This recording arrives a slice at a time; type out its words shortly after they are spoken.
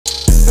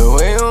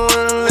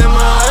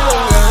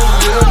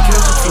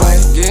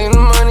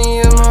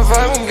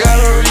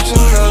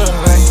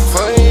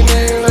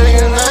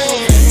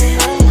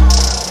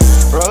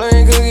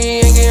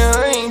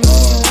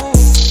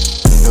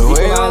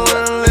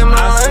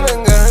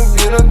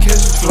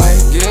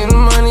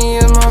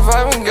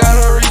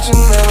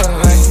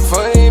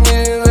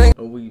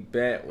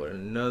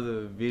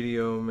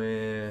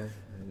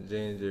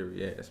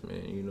Rats,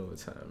 man. You know what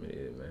time it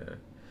is, man.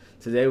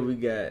 Today we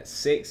got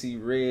Sexy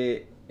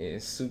Red and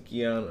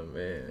Sukihana,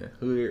 man.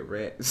 Hood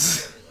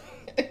Rats.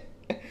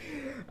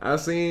 I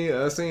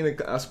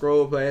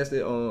scrolled past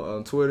it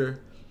on Twitter.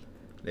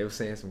 They were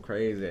saying some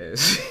crazy ass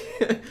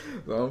shit.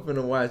 So I'm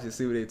finna watch and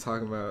see what they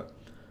talking about.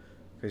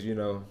 Cause you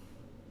know,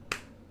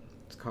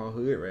 it's called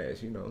Hood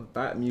Rats, you know,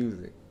 thought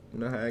music. You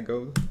know how it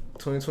goes.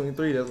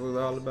 2023, that's what it's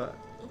all about.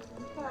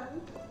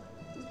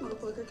 This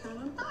motherfucker kind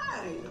of nice.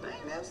 I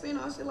ain't never seen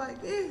no shit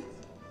like this.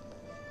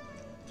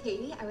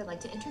 Katie, I would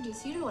like to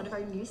introduce you to one of our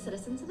new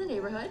citizens in the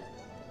neighborhood.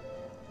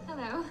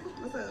 Hello.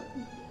 What's up?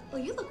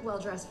 Well, you look well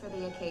dressed for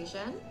the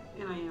occasion.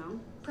 And I am.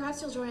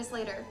 Perhaps you'll join us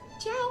later.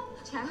 Ciao.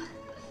 Ciao.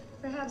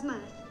 Perhaps not.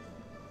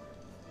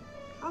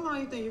 How long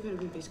you think you finna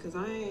be, bitch? Cause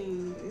I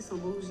ain't, it's some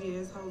bougie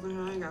ass hoes in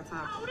here. I ain't got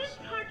time for Oh, this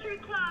country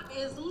club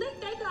is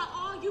lit. They got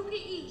all you can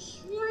eat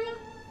shrimp.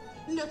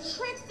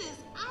 Nutrix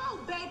is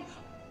out, baby.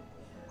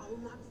 Oh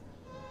my.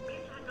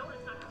 Bitch, I know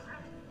it's not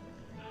correct.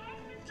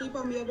 Keep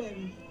on me a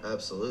baby.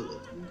 Absolutely.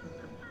 Okay.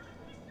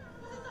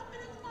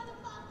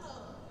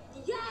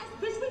 Yes,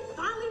 bitch, we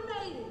finally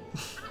made it.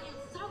 I am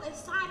so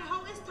excited,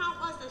 ho. It's time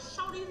for us to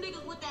show these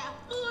niggas what that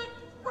hood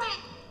rat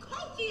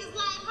coachie is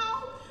like,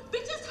 ho.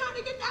 Bitch, it's time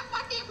to get that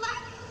fucking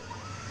black.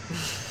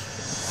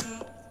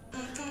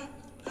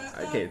 I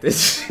can't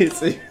this shit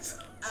serious.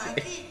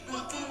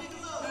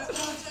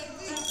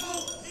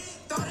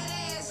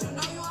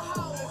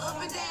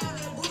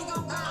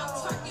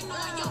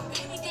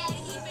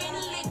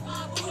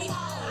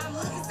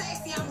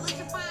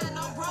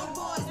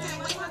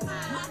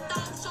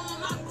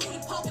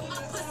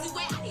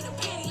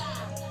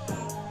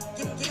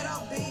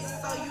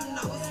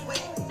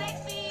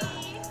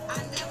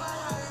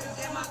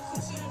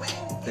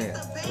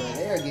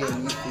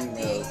 Getting these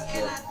females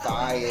the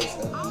bias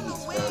of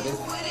these,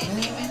 bro.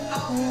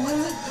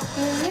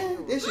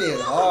 This shit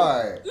is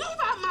hard. Move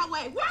out my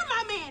way. Where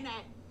my man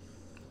at?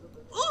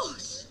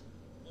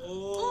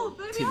 Oh,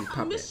 baby,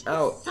 I miss you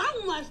out. so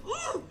much.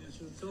 Ooh.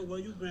 So where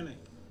you been at?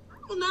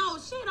 Oh, no,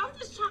 shit, I'm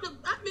just trying to,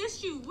 I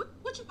miss you.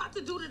 What you about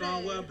to do today?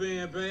 Somewhere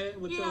being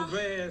bad with your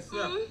bad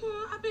self.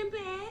 I've been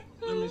bad.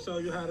 Let me show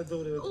you how to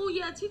do this. Oh,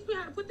 yeah, teach me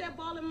how to put that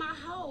ball in my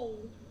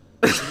hole.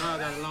 Now I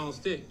got a long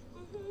stick.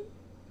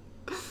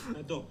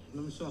 Now do.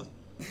 Let me show you.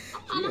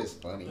 She is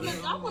funny.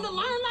 I want to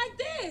learn like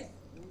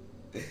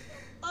this.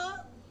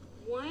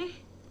 1,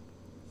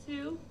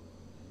 2.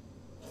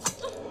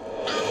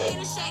 I'm here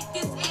to shake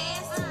this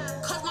ass,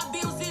 cause my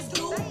bills is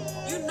due.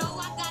 You know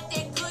I got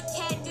that good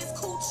cat, this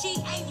coochie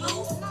ain't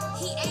loose.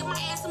 He ate my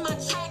ass in my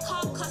track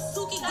car, cause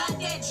Suki got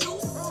that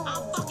juice.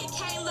 I'm fucking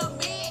Kayla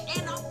man,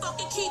 and I'm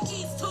fucking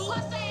Kiki's too.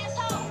 What's the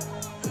asshole?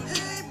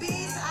 Hood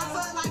bitch, I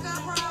fuck like a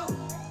pro.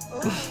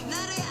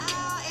 Nut it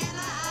all in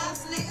the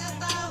ass, nigga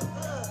though.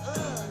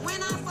 When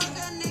I fuck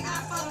a nigga, I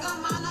fuck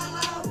him on the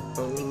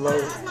low.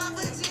 Lost my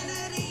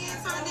virginity and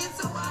turned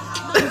into a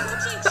hoe. My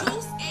coochie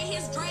juice and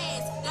his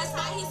dreads, that's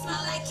why he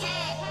smell like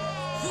cat.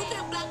 You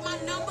can block my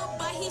number,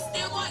 but he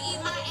still gon'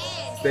 eat my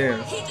ass.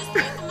 Damn. He just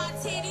paid for my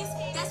titties,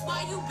 that's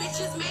why you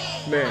bitches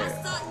mad. Man. I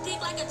suck dick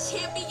like a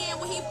champion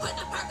when he put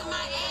the perk in my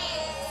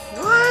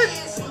ass. What?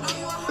 You know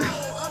you a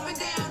hoe, up and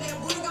down, that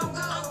booty gon'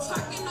 go. I'm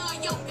twerking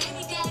on your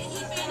baby daddy,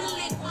 he finna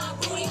lick my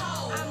booty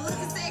hole. I'm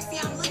looking sexy,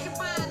 I'm looking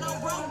fine, no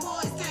broke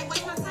boys, can't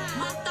waste my time.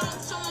 My thumb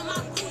showing my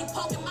booty,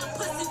 poking my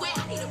pussy wet,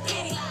 I need a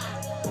penny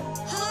line.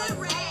 Hood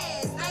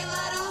rats, they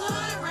love the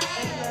hood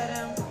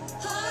rats.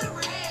 Hood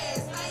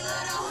rats, they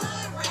love the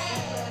hood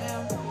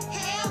rats.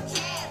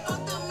 Hellcat,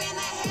 fuck them in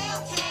the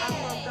Hellcat.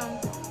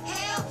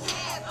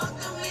 Hellcat, fuck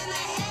them in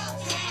the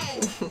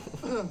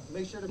Hellcat.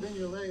 Make sure to bend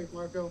your legs,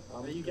 Marco.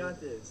 You got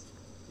this.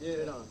 Yeah.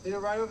 Hit it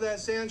right over that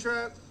sand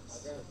trap.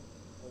 Okay.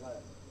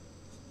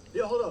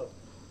 Yo, hold up.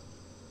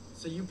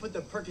 So you put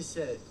the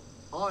Percocet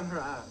on her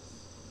ass.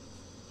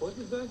 What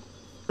you say?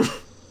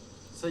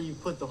 So you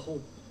put the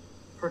whole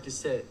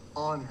Percocet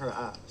on her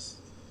ass.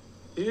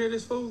 You hear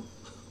this fool?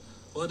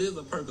 What is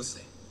a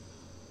Percocet?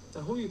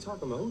 Now who you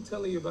talking about? Who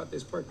telling you about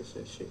this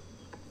Percocet shit?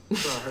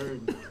 So I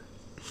heard.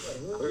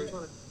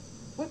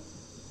 What?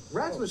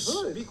 Rats with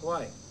hood. Be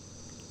quiet.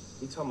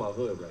 You talking about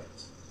hood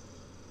rats.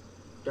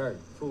 Dirty,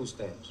 food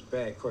stamps,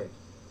 bad credit.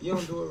 You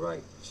don't do it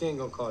right, she ain't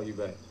gonna call you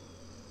back.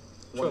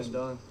 One Trust and me.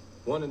 done.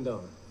 One and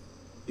done.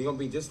 You're gonna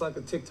be just like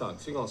a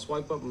TikTok. She gonna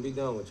swipe up and be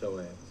done with your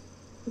ass.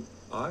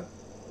 Alright?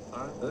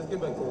 Alright, let's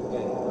get back to the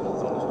game.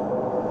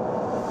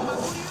 My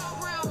booty all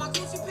brown, my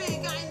Gucci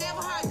pink, I ain't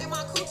never heard that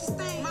my coochie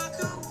stink. My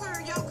cum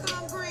clear, your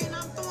cum green,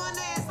 I'm throwing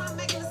ass, I'm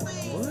making the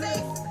scene.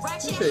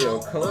 What? You say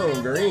your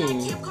cum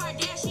green. Kim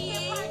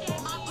Kardashian.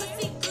 My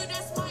pussy good,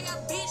 that's why a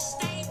bitch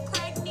stay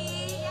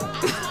pregnant. I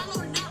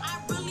swallow nut, I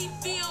really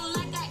feel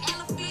like an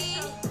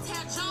elephant.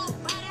 Tell Joe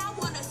Biden I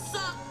wanna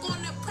suck on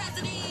the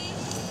president.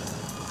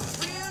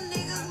 Real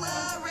niggas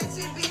love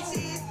wretched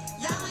bitches.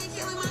 Y'all ain't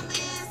killing my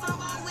man, so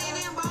I went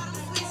and bought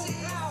him switches.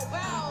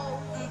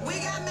 We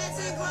got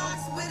matching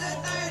Glocks with a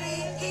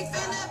 30. He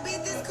finna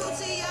beat this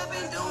coochie up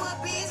and do a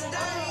bitch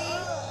dirty.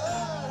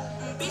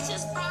 Bitch,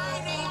 it's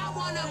Friday, I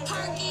want a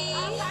perky.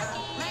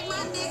 Make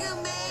my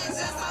nigga mad,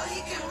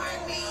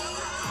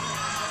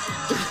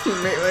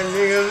 Make my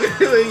nigga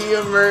feel like you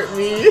murk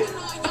me.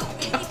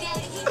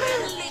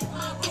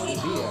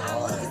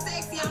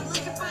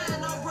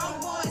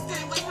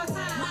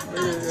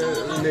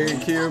 Nigga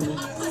kill me.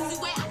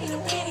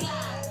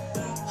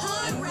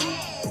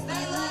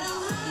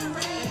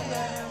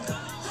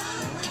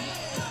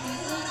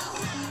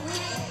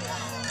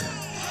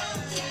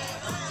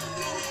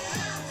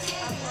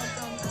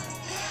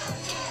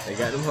 They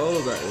got them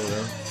hoes out there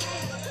though.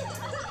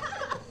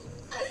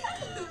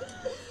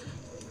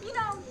 You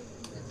know,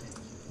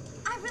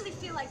 I really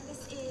feel like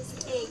this is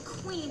a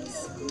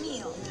queen's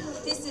meal.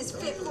 This is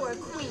fit for a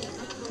queen.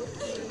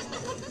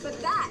 But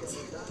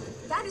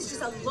that is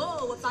just a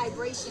low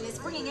vibration. It's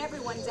bringing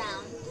everyone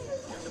down.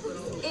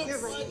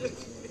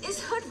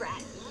 It's hood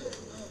rat.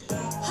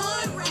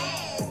 Hood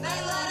rats,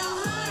 they love the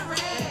hood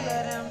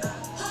rats.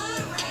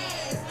 Hood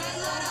rats, they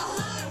love the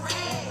hood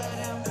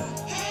rats.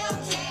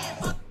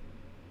 Hellcat.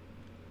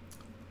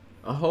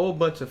 A whole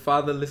bunch of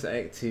fatherless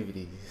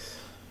activities.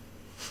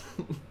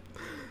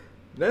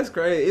 That's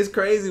crazy. It's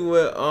crazy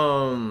what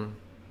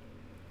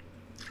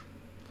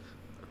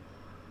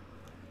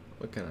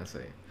can I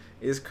say?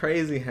 It's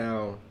crazy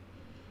how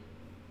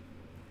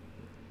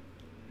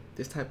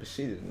this type of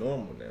shit is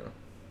normal now.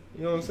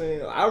 You know what I'm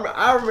saying?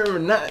 I remember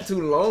not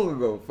too long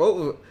ago,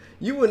 folks,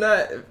 you would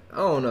not, I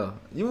don't know,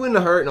 you wouldn't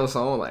have heard no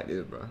song like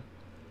this, bro.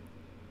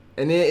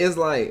 And then it's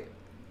like,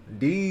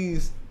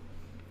 these,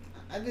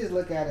 I just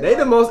look at it. They like,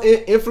 the most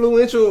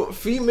influential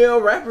female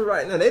rapper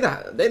right now. They the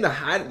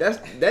hot.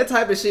 That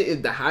type of shit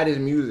is the hottest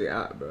music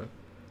out, bro.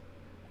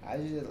 I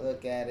just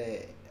look at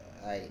it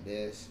like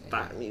this.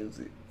 Pop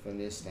music. From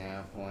this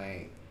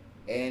standpoint,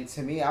 and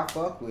to me, I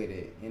fuck with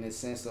it in the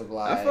sense of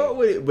like I fuck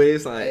with it, but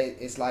it's like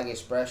it's like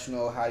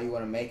expressional how you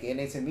want to make it, and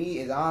then to me,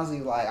 it's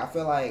honestly like I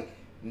feel like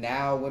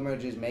now women are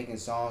just making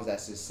songs that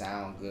just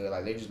sound good,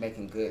 like they're just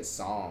making good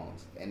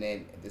songs, and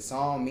then the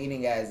song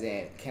meaning as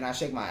in, can I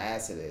shake my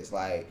ass to this?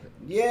 Like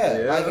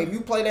yeah. Like if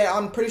you play that,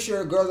 I'm pretty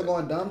sure girls are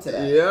going dumb to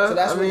that. Yeah, so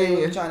that's what they're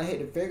really trying to hit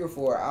the figure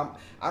for.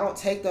 I don't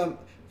take them.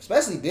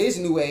 Especially this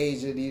new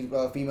age of these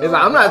females. It's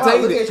like, I'm not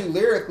taking look at you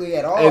lyrically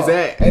at all.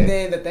 Exactly. And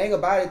then the thing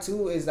about it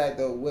too is that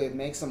what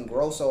makes them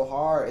grow so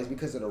hard is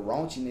because of the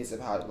raunchiness of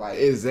how like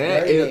dirty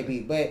they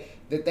be. But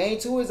the thing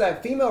too is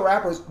that female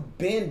rappers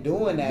been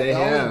doing that. The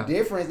only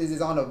difference is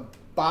it's on a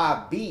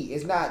 5 beat.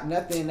 It's not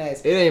nothing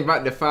that's. It ain't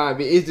about the 5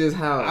 beat. It's just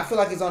how. I feel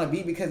like it's on a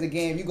beat because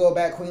again, if you go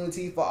back Queen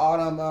Latifah,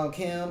 Autumn,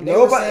 Kim, they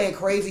were saying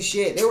crazy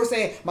shit. They were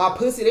saying my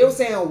pussy. They were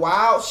saying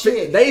wild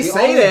shit. They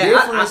say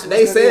that.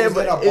 They say it,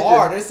 but in a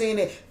bar. They're saying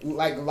it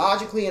like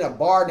logically in a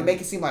bar to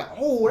make it seem like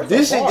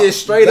this shit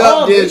just straight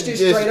up, just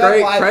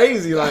straight like,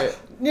 crazy like.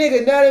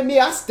 Nigga, none of me.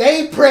 I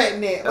stay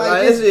pregnant.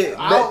 Like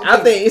I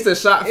think it's a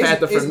shock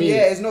factor for me.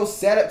 Yeah, it's no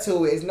setup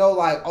to it. It's no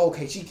like,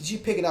 okay, she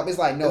picking up. It's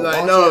like no, like,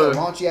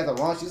 raunchy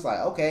after raunchy. It's like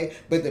okay,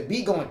 but the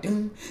beat going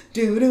doom,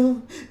 doo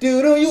doo,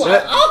 doo doo. You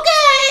like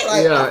okay?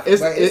 Like, yeah,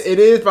 it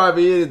is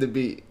probably the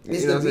beat.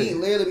 It's the beat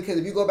literally because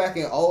if you go back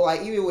and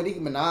like even with Nicki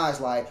Minaj,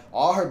 like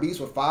all her beats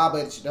were fire,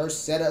 but their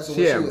setups and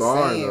what she was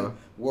saying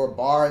were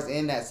bars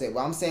in that set.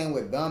 What I'm saying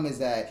with them is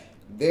that.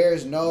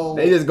 There's no.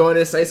 They just go in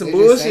there and say some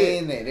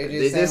bullshit.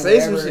 They just say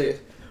some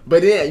shit.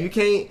 But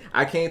then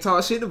I can't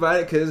talk shit about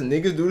it because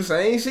niggas do the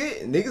same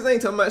shit. Niggas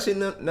ain't talking about shit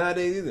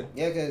nowadays either.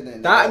 Yeah,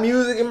 because thought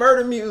music and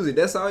murder music.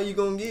 That's all you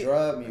gonna get.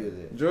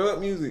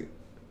 Drug music.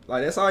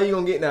 Like that's all you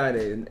gonna get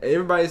nowadays.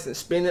 Everybody's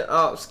spinning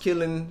ups,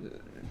 killing,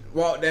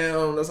 walk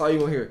down. That's all you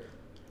gonna hear.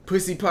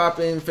 Pussy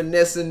popping,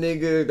 finessing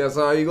nigga. That's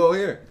all you gonna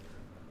hear.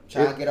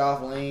 Trying to get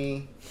off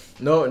lean.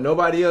 No,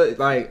 nobody else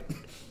like.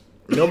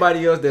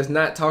 Nobody else that's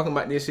not talking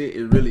about this shit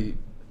is really,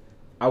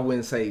 I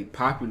wouldn't say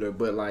popular,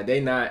 but like they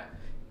not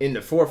in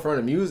the forefront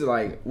of music.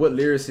 Like what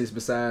lyricists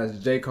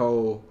besides J.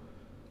 Cole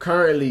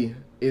currently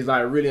is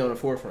like really on the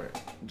forefront?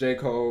 J.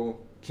 Cole,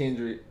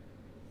 Kendrick,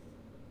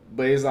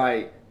 but it's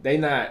like they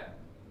not.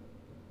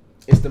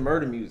 It's the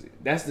murder music.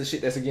 That's the shit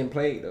that's getting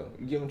played though.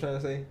 You get what I'm trying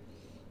to say?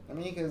 I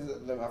mean, because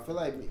I feel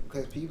like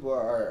because people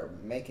are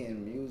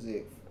making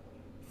music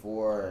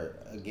for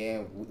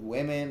again,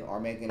 women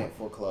are making it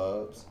for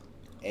clubs.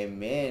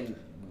 And men,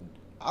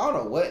 I don't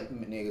know what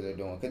niggas are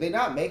doing because they're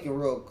not making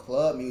real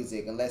club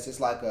music unless it's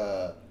like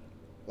a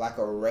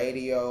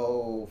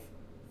radio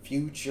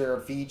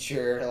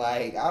feature.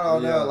 Like I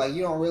don't know, like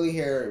you don't really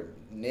hear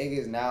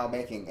niggas now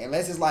making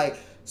unless it's like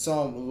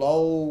some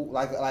low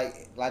like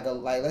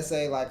let's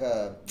say like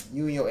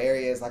you in your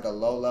area is like a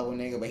low level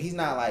nigga, but he's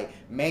not like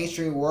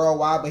mainstream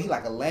worldwide, but he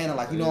like Atlanta,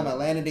 like you know him in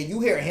Atlanta. Then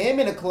you hear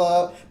him in the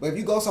club, but if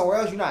you go somewhere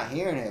else, you're not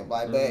hearing him.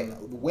 Like,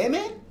 but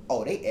women.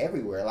 Oh, they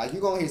everywhere. Like,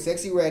 you're going to hear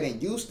Sexyy Red in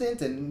Houston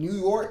to New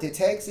York to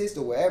Texas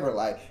to wherever.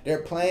 Like,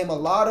 they're playing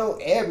mulatto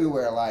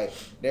everywhere. Like,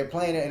 they're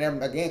playing it.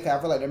 And again, cause I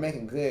feel like they're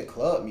making good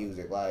club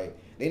music. Like,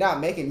 they're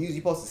not making music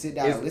you're supposed to sit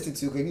down and listen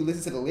to. Because if you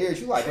listen to the lyrics,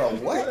 you're like, bro,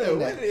 what?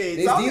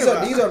 These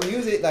are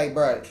music, like,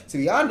 bro, to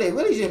be honest, they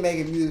really just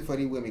making music for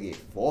these women to get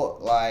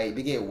fucked. Like,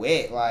 to get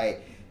wet.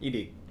 Like,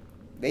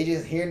 they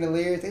just hearing the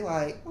lyrics. They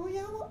like, oh,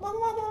 yeah, I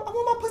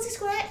want my pussy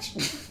scratched.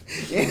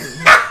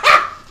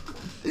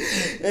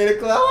 In the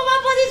club, I want my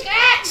pussy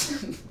scratched.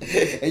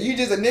 And you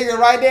just a nigga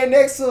right there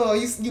next to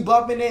him. You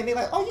bumping it and they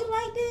like, oh, you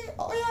like that?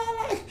 Oh yeah,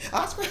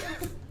 I like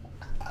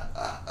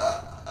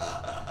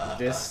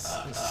Just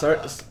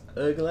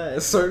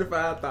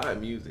certified thought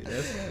music.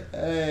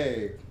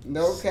 Hey,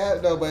 no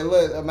cap though. But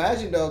look,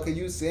 imagine though, cause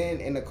you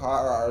sitting in the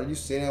car or you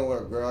sitting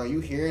with a girl and you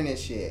hearing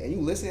this shit and you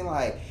listening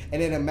like,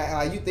 and then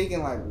like you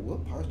thinking like,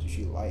 what parts do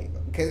she like?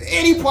 Cause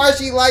any part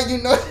she like, you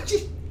know,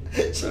 she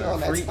on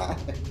that time.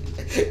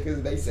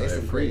 Cause they say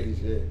some crazy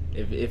shit.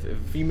 If a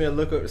female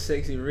look up to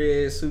Sexyy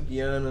Red,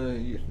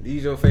 Sukihana,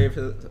 these your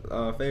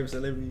favorite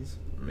celebrities,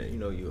 man, you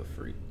know you a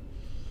freak.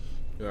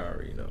 You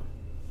already know.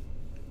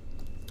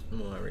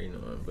 I'm already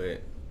knowing,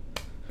 but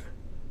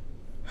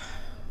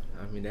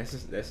I mean that's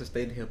a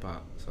state of hip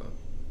hop, so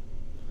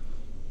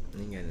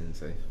I ain't got nothing to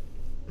say.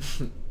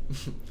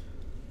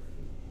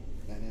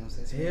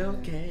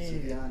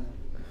 Hellcat.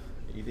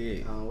 You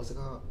did. What's it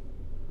called?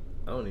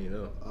 I don't even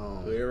know.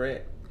 Hood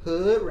rat.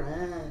 Hood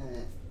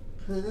rat.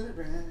 Hood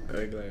rat.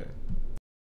 Very glad.